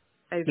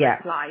over yeah.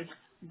 its life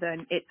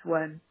than it's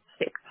won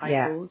 6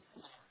 Yeah. titles.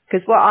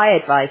 Because what I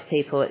advise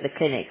people at the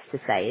clinics to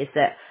say is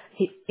that,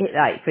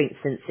 like, for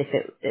instance, if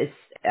it is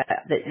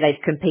that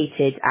they've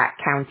competed at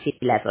county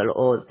level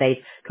or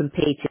they've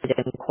competed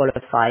and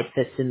qualified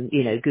for some,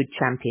 you know, good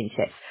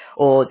championships,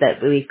 or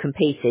that we've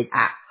competed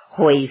at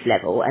Hoy's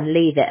level and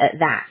leave it at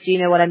that. Do you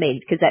know what I mean?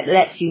 Because that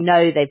lets you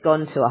know they've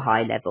gone to a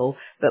high level,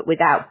 but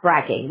without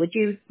bragging. What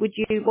would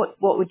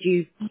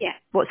you, Yeah,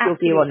 what's your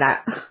view on absolutely.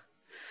 that?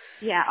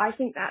 Yeah, I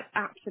think that's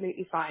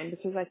absolutely fine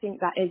because I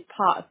think that is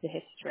part of the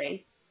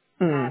history.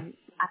 Mm.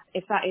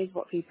 If that is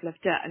what people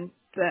have done,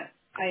 but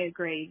I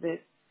agree that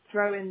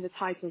throwing the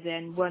titles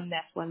in, won this,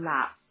 won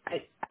that,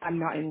 I'm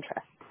not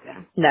interested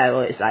in.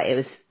 No, it's like it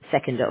was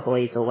second at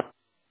Hoy's or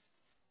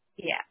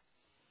Yeah.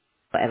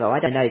 whatever. I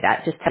don't know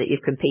that. Just that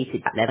you've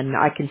competed at level, and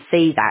I can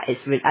see that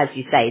it's as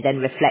you say, then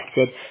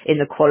reflected in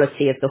the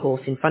quality of the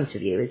horse in front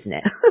of you, isn't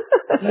it?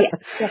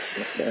 Yeah,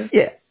 definitely.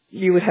 Yeah,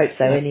 you would hope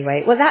so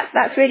anyway. Well,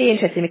 that's really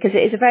interesting because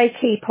it is a very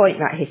key point,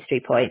 that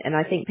history point, and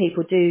I think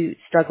people do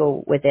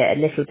struggle with it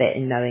a little bit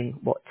in knowing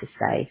what to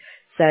say.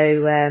 So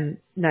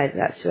no,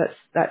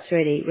 that's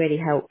really really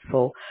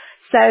helpful.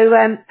 So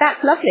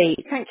that's lovely.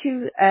 Thank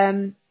you.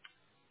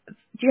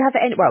 Do you have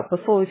any, well,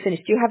 before we finish,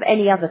 do you have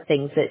any other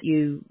things that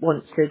you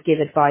want to give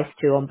advice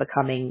to on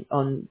becoming,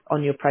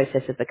 on your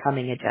process of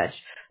becoming a judge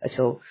at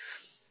all?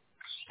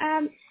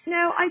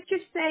 No, I'd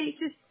just say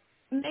just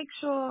make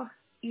sure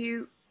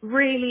you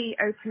really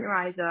open your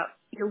eyes up.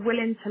 You're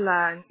willing to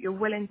learn. You're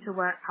willing to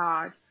work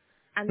hard.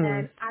 And Mm,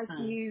 then as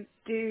you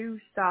do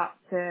start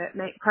to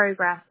make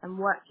progress and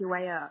work your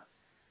way up,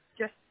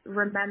 just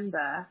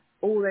remember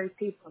all those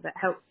people that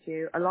helped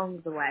you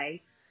along the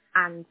way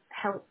and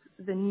help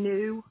the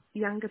new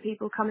younger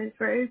people coming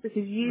through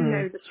because you mm,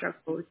 know the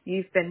struggles,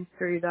 you've been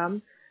through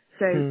them.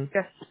 So mm.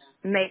 just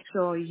make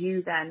sure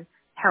you then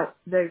help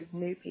those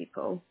new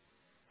people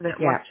that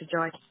Yeah. want to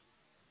join.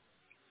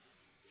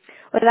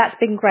 Well, that's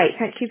been great.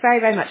 Thank you very,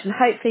 very much. And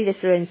hopefully this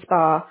will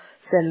inspire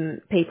some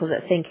people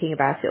that are thinking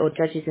about it or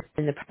judges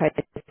in the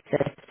process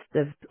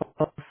of,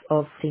 of,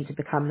 of seem to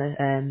become,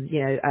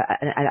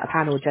 a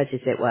panel judge,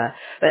 as it were.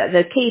 But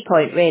the key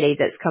point really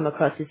that's come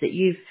across is that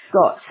you've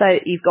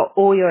got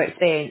all your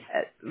experience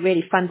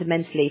really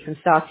fundamentally from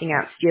starting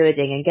out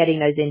stewarding and getting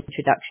those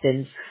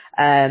introductions,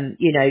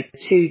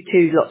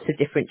 to lots of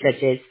different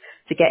judges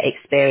to get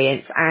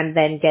experience, and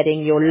then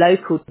getting your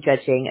local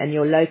judging and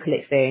your local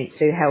experience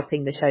through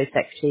helping the show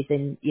secretaries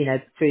in,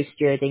 through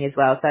stewarding as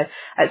well. So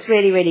it's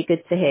really, really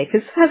good to hear,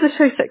 because as a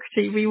show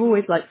secretary, we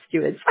always like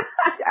stewards.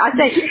 I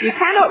say, you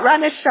cannot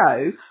run a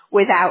show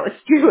without a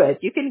steward.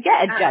 You can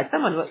get a judge.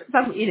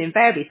 Absolutely.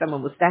 Invariably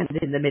someone will stand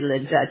in the middle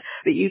and judge,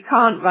 but you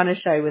can't run a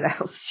show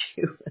without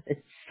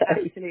stewards. So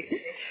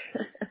Absolutely.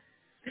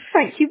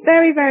 thank you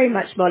very, very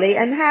much, Molly.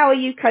 And how are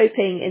you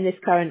coping in this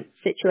current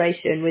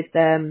situation with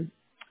our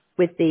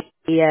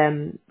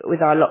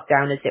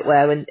lockdown, as it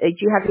were? And do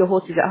you have your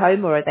horses at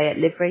home, or are they at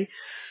livery?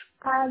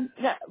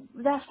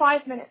 They're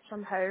 5 minutes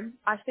from home.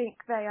 I think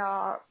they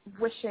are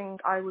wishing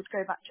I would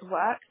go back to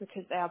work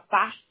because they are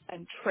bathed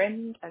and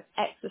trimmed and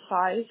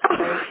exercised.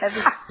 So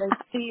every time they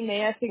see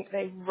me, I think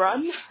they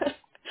run.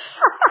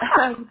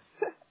 um,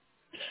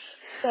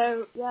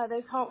 so yeah,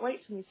 they can't wait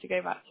for me to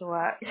go back to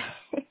work.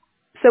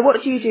 So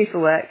what do you do for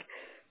work?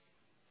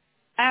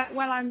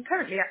 Well, I'm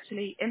currently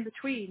actually in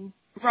between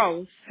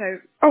roles, so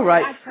Oh,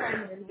 right. bad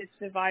timing with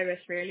the virus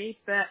really,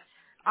 but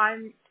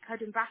I'm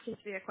heading back into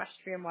the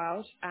equestrian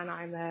world and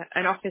I'm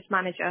an office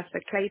manager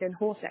for Claydon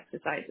horse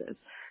exercisers.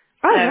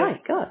 Oh, So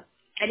right, God.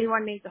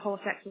 anyone needs a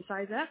horse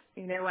exerciser,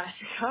 you know where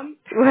to come.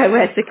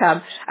 Where's to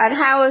come? And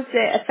how has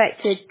it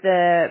affected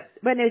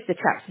when is the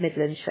Traps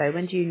Midlands show?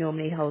 When do you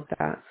normally hold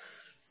that?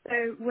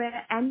 So we're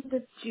end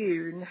of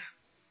June.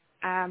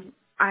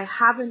 I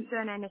haven't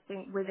done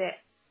anything with it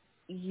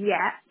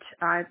yet.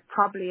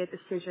 Probably a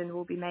decision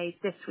will be made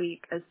this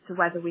week as to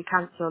whether we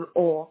cancel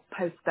or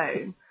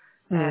postpone.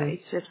 Hmm.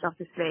 It's just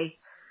obviously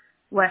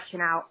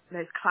working out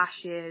those clash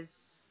years,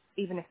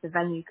 even if the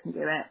venue can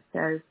do it.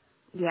 So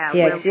yeah,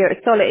 Yeah, 'cause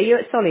we'll are you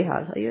at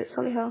Solihull? Are you at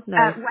Solihull? No.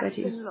 Where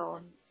do you? Western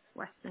Lawn.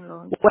 Western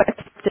Lawn.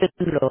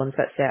 Western Lawns,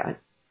 that's it.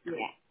 Yeah.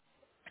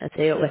 I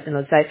see you at Western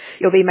Lawns. So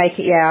you'll be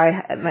making,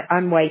 yeah,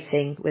 I'm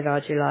waiting with our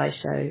July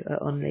show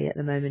on the at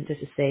the moment just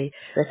to see.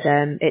 But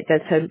it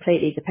does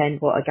completely depend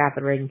what a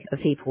gathering of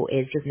people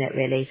is, doesn't it,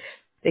 really?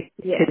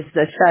 Yeah. Because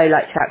the show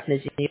like Traps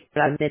Midlands, you'd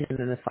have a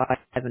minimum of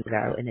 500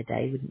 out in a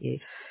day, wouldn't you?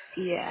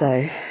 Yeah.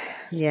 So,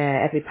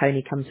 yeah, every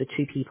pony comes with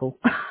two people.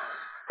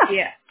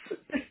 Yeah.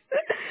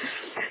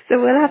 So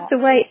we'll Yeah. have to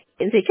wait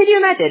and see. Can you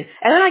imagine?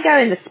 And when I go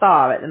in the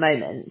spa at the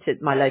moment, to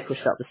my local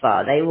shop, the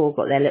spa, they've all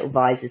got their little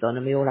visors on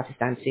and we all have to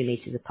stand 2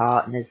 meters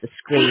apart and there's the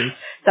screen.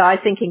 So I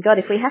was thinking, God,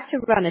 if we have to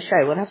run a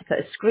show, we'll have to put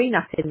a screen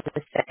up in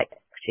the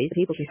secretary so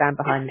people can stand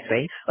behind the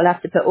screen. We'll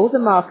have to put all the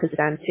markers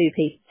down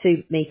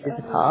 2 meters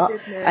Oh apart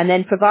goodness. and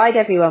then provide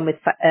everyone with,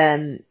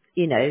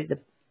 the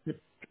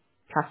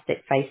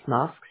plastic face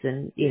masks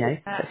and, Yeah.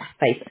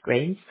 face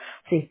screens.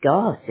 I think,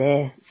 God,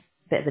 dear, it's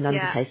a bit of an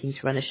Yeah. undertaking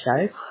to run a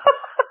show.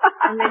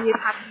 And then you'd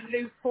have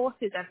loose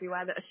horses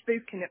everywhere that are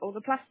spooking at all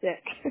the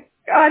plastic.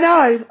 I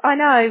know.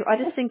 I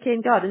just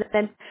thinking, God, and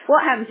then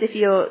what happens if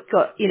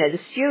the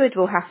steward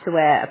will have to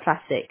wear a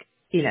plastic,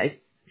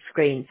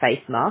 screen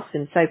face mask,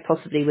 and so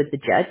possibly with the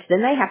judge,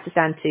 then they have to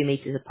stand 2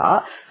 meters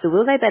apart. So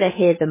will they better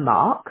hear the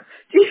mark?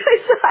 Do you know,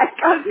 it's like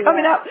I'm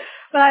coming Yeah. up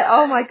like,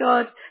 oh my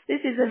God,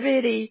 this is a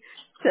really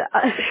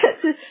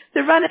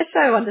to run a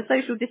show under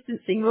social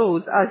distancing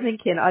rules. I was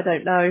thinking, I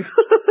don't know.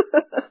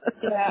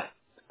 Yeah.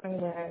 I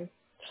know.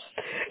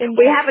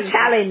 We have a Interesting time.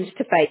 challenge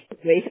to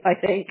face, I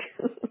think.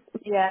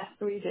 Yes,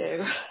 we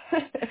do.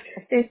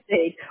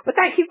 Indeed. Well,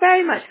 thank you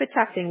very much for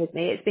chatting with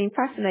me. It's been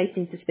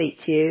fascinating to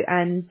speak to you,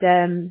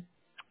 and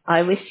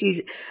I wish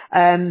you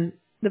the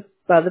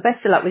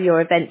best of luck with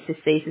your events this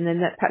season,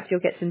 and that perhaps you'll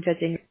get some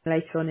judging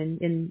later on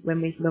in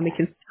when we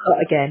can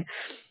start again.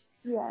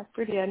 Yeah,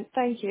 brilliant.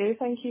 Thank you.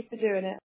 Thank you for doing it.